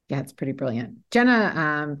 yeah, it's pretty brilliant.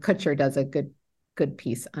 Jenna Kutcher does a good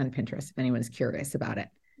piece on Pinterest if anyone's curious about it.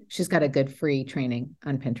 She's got a good free training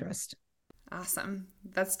on Pinterest. Awesome.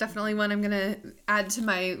 That's definitely one I'm going to add to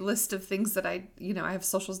my list of things that I have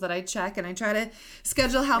socials that I check, and I try to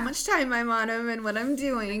schedule how much time I'm on them and what I'm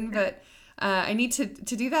doing. But I need to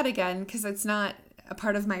do that again because it's not a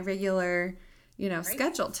part of my regular,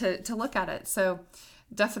 schedule to look at it. So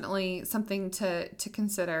definitely something to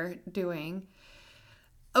consider doing.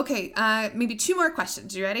 Okay, maybe two more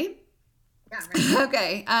questions. You ready? Yeah, right.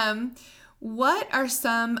 Okay. What are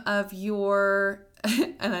some of your,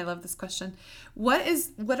 and I love this question. What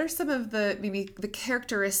are some of the, maybe the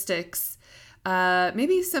characteristics,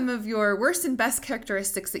 maybe some of your worst and best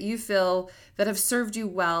characteristics that you feel that have served you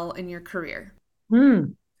well in your career?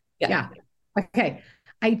 Yeah. Okay.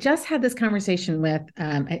 I just had this conversation with,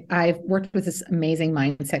 I've worked with this amazing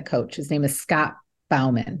mindset coach. His name is Scott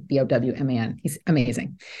Bauman, Bowman. He's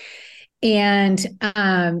amazing. And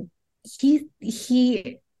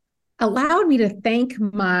he allowed me to thank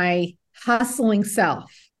my hustling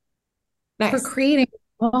self for creating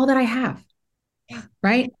all that I have. Yeah.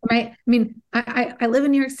 Right. I mean, I live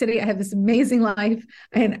in New York City. I have this amazing life.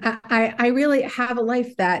 And I really have a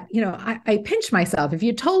life that, I pinch myself. If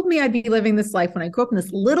you told me I'd be living this life when I grew up in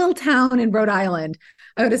this little town in Rhode Island,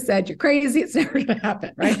 I would have said, you're crazy. It's never going to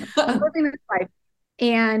happen. Right. I'm living this life.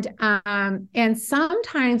 And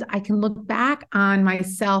sometimes I can look back on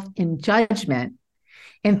myself in judgment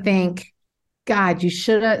and think, God, you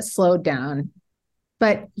should have slowed down.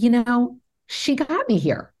 But, she got me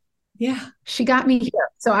here. Yeah. She got me here.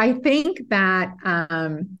 So I think that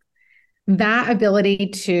that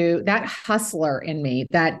ability that hustler in me,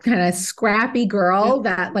 that kind of scrappy girl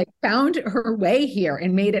that found her way here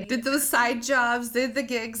and made it. Did those side jobs, did the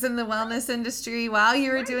gigs in the wellness industry while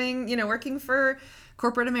you were doing, working for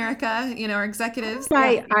corporate America, our executives.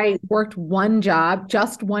 I worked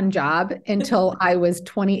just one job until I was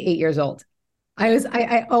 28 years old.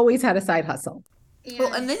 I always had a side hustle.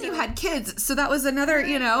 Well, and then you had kids. So that was another,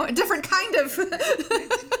 a different kind of, not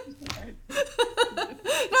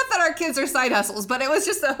that our kids are side hustles, but it was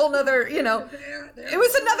just a whole nother, it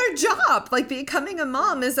was another job. Like becoming a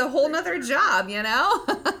mom is a whole nother job,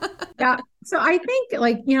 Yeah. So I think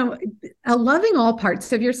loving all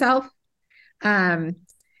parts of yourself.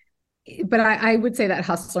 But I would say that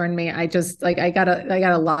hustler in me, I just I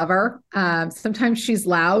gotta love her. Sometimes she's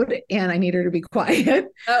loud and I need her to be quiet,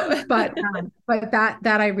 but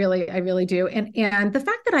that I really do. And the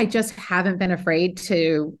fact that I just haven't been afraid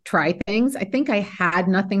to try things. I think I had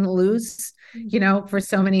nothing to lose, for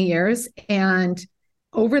so many years. And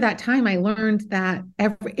over that time, I learned that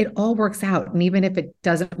it all works out. And even if it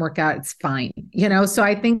doesn't work out, it's fine. So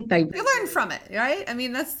I think you learn from it, right? I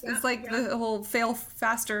mean, it's the whole fail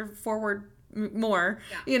faster, forward more,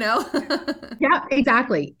 Yeah,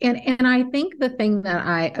 exactly. And I think the thing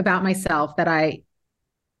about myself that I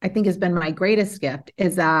think has been my greatest gift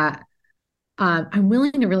is that I'm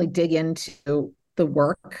willing to really dig into the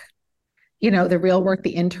work, the real work,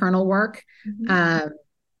 the internal work. Mm-hmm.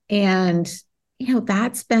 And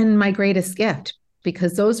that's been my greatest gift,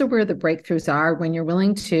 because those are where the breakthroughs are, when you're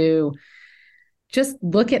willing to just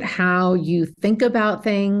look at how you think about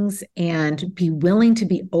things and be willing to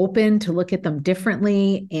be open to look at them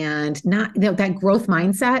differently, and not, that growth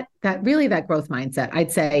mindset, that growth mindset,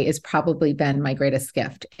 I'd say, is probably been my greatest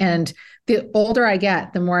gift. And the older I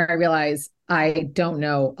get, the more I realize I don't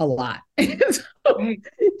know a lot.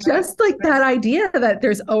 Just that idea that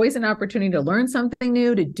there's always an opportunity to learn something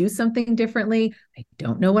new, to do something differently. I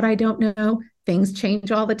don't know what I don't know. Things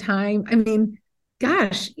change all the time. I mean,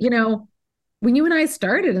 gosh, when you and I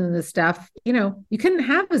started in this stuff, you couldn't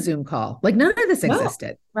have a Zoom call. None of this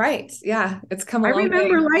existed. Right. Yeah. It's come a I long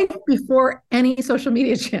remember way. life before any social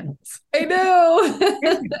media channels. I know.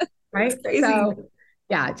 Right. It's crazy. So,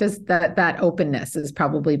 yeah, just that openness has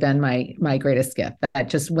probably been my greatest gift. That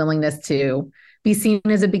just willingness to be seen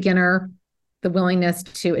as a beginner, the willingness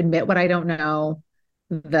to admit what I don't know,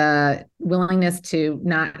 the willingness to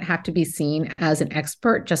not have to be seen as an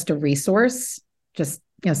expert, just a resource, just,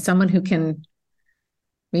 someone who can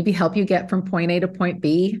maybe help you get from point A to point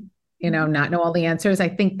B, not know all the answers. I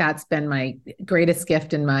think that's been my greatest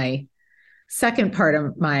gift. In my second part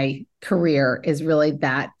of my career is really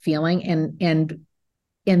that feeling.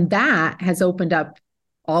 And that has opened up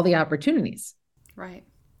all the opportunities. Right.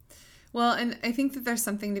 Well, and I think that there's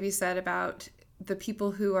something to be said about the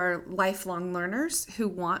people who are lifelong learners, who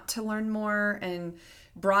want to learn more and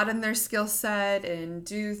broaden their skill set and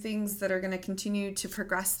do things that are going to continue to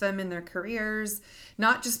progress them in their careers,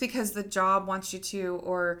 not just because the job wants you to,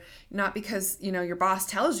 or not because, your boss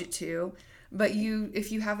tells you to, but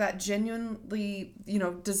if you have that genuinely,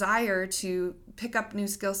 desire to pick up new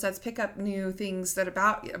skill sets, pick up new things that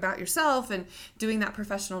about yourself, and doing that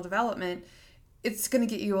professional development, it's going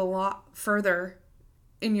to get you a lot further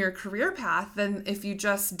in your career path than if you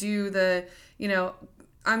just do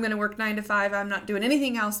I'm going to work 9 to 5. I'm not doing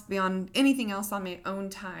anything else beyond anything else on my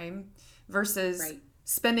own time, versus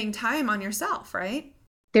spending time on yourself. Right.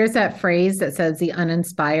 There's that phrase that says the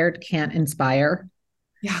uninspired can't inspire.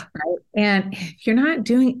 Yeah. Right. And if you're not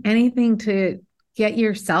doing anything to get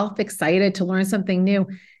yourself excited to learn something new,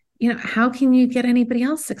 how can you get anybody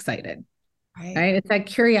else excited? Right. It's that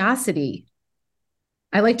curiosity.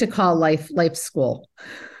 I like to call life school.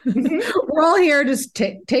 We're all here just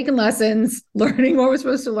taking lessons, learning what we're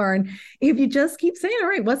supposed to learn. If you just keep saying, all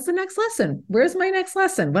right, what's the next lesson? Where's my next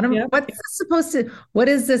lesson? What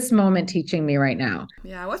is this moment teaching me right now?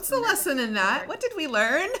 Yeah. What's the lesson in that? What did we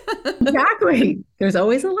learn? Exactly. There's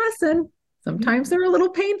always a lesson. Sometimes they're a little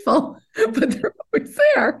painful, but they're always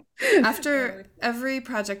there. After every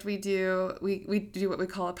project we do, we do what we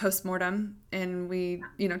call a postmortem, and we,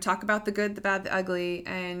 talk about the good, the bad, the ugly.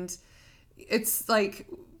 And it's like,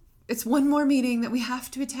 it's one more meeting that we have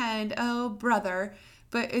to attend. Oh, brother.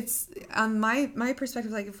 But it's on my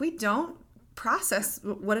perspective, like if we don't process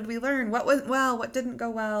what did we learn, what went well, what didn't go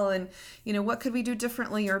well, and, what could we do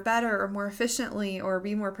differently or better or more efficiently or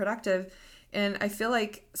be more productive. And I feel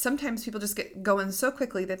like sometimes people just get going so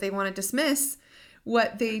quickly that they want to dismiss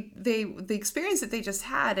what the experience that they just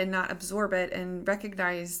had and not absorb it and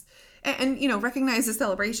recognize recognize the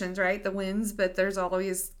celebrations, right? The wins, but there's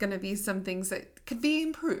always going to be some things that could be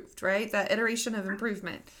improved, right? That iteration of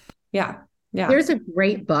improvement. Yeah. Yeah. There's a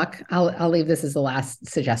great book. I'll leave this as the last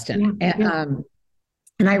suggestion. And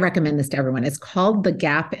I recommend this to everyone. It's called The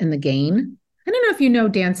Gap and the Gain. I don't know if you know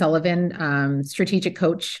Dan Sullivan, strategic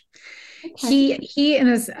coach. Okay. He and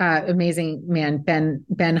his amazing man,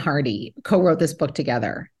 Ben Hardy, co-wrote this book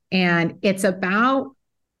together. And it's about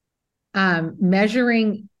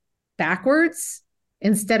measuring backwards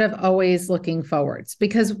instead of always looking forwards,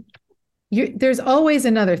 because there's always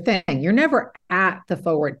another thing. You're never at the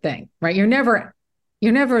forward thing, right? You're never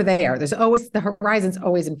there. There's always, the horizon's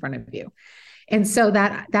always in front of you. And so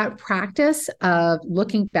that practice of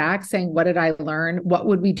looking back, saying, what did I learn? What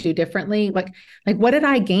would we do differently? Like what did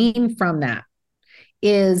I gain from that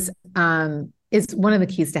is one of the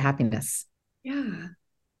keys to happiness. Yeah.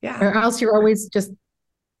 Yeah. Or else you're always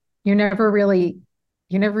you're never really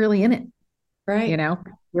in it. Right.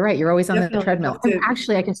 You're right. You're always on the treadmill. And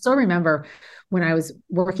actually, I can still remember when I was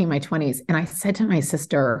working my 20s and I said to my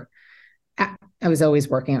sister, I was always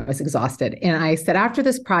working, I was exhausted. And I said, after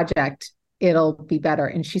this project, it'll be better.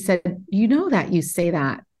 And she said, that you say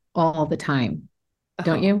that all the time,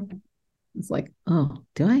 don't you? It's like, oh,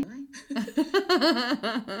 do I?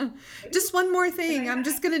 Just one more thing. I'm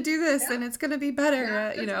just going to do this and it's going to be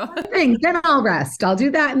better, Then I'll rest. I'll do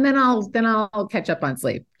that. And then I'll catch up on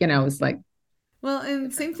sleep. It's like, well,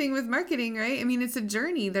 and same thing with marketing, right? I mean, it's a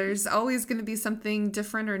journey. There's always going to be something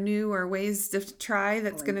different or new or ways to try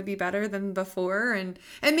that's going to be better than before. And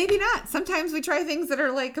maybe not. Sometimes we try things that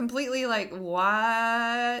are like completely like,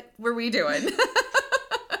 what were we doing?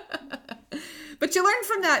 But you learn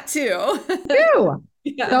from that too.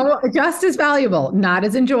 Yeah. So just as valuable, not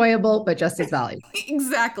as enjoyable, but just as valuable.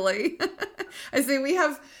 Exactly. I say we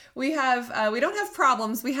don't have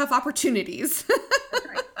problems. We have opportunities.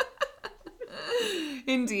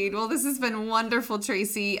 Indeed. Well, this has been wonderful,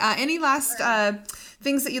 Tracy. Any last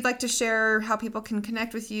things that you'd like to share, how people can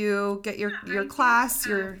connect with you, get your class,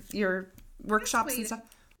 your workshops and stuff?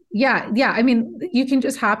 Yeah. I mean, you can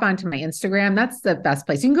just hop onto my Instagram. That's the best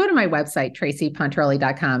place. You can go to my website,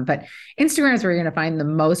 tracypontarelli.com, but Instagram is where you're going to find the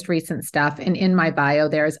most recent stuff. And in my bio,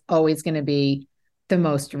 there's always going to be the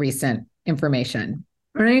most recent information.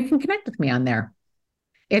 Or you can connect with me on there.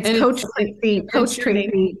 It's Coach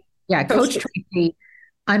Tracy. Yeah, Coach Tracy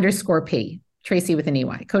 _P. Tracy with an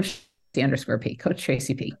EY. Coach Tracy _P. Coach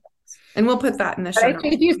Tracy P. And we'll put that in the show notes.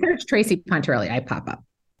 If you search Tracy Pontarelli, I pop up.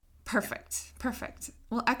 Perfect.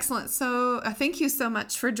 Well, excellent. So thank you so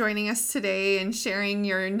much for joining us today and sharing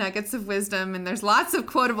your nuggets of wisdom. And there's lots of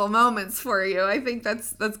quotable moments for you. I think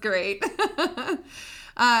that's great.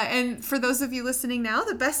 And for those of you listening now,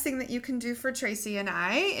 the best thing that you can do for Tracy and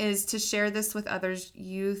I is to share this with others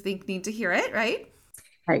you think need to hear it, right?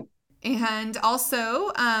 Right. And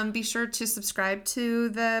also be sure to subscribe to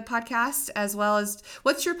the podcast as well as,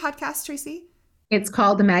 what's your podcast, Tracy? It's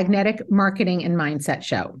called The Magnetic Marketing and Mindset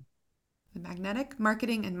Show. The Magnetic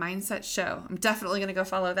Marketing and Mindset Show. I'm definitely going to go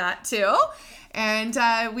follow that too. And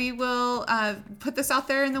we will put this out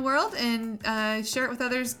there in the world and share it with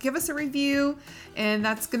others. Give us a review, and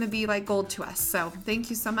that's going to be like gold to us. So thank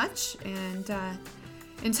you so much. And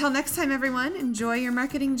until next time, everyone, enjoy your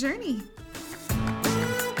marketing journey.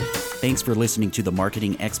 Thanks for listening to the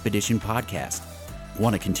Marketing Expedition podcast.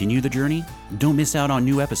 Want to continue the journey? Don't miss out on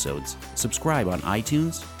new episodes. Subscribe on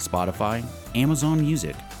iTunes, Spotify, Amazon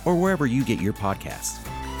Music, or wherever you get your podcasts.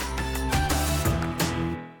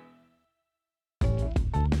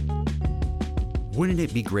 Wouldn't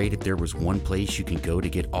it be great if there was one place you can go to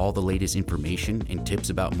get all the latest information and tips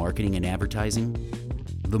about marketing and advertising?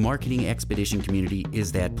 The Marketing Expedition community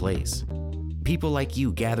is that place. People like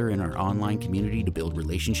you gather in our online community to build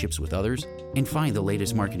relationships with others and find the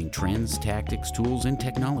latest marketing trends, tactics, tools, and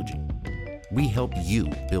technology. We help you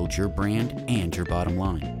build your brand and your bottom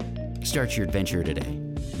line. Start your adventure today.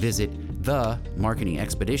 Visit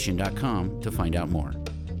themarketingexpedition.com to find out more.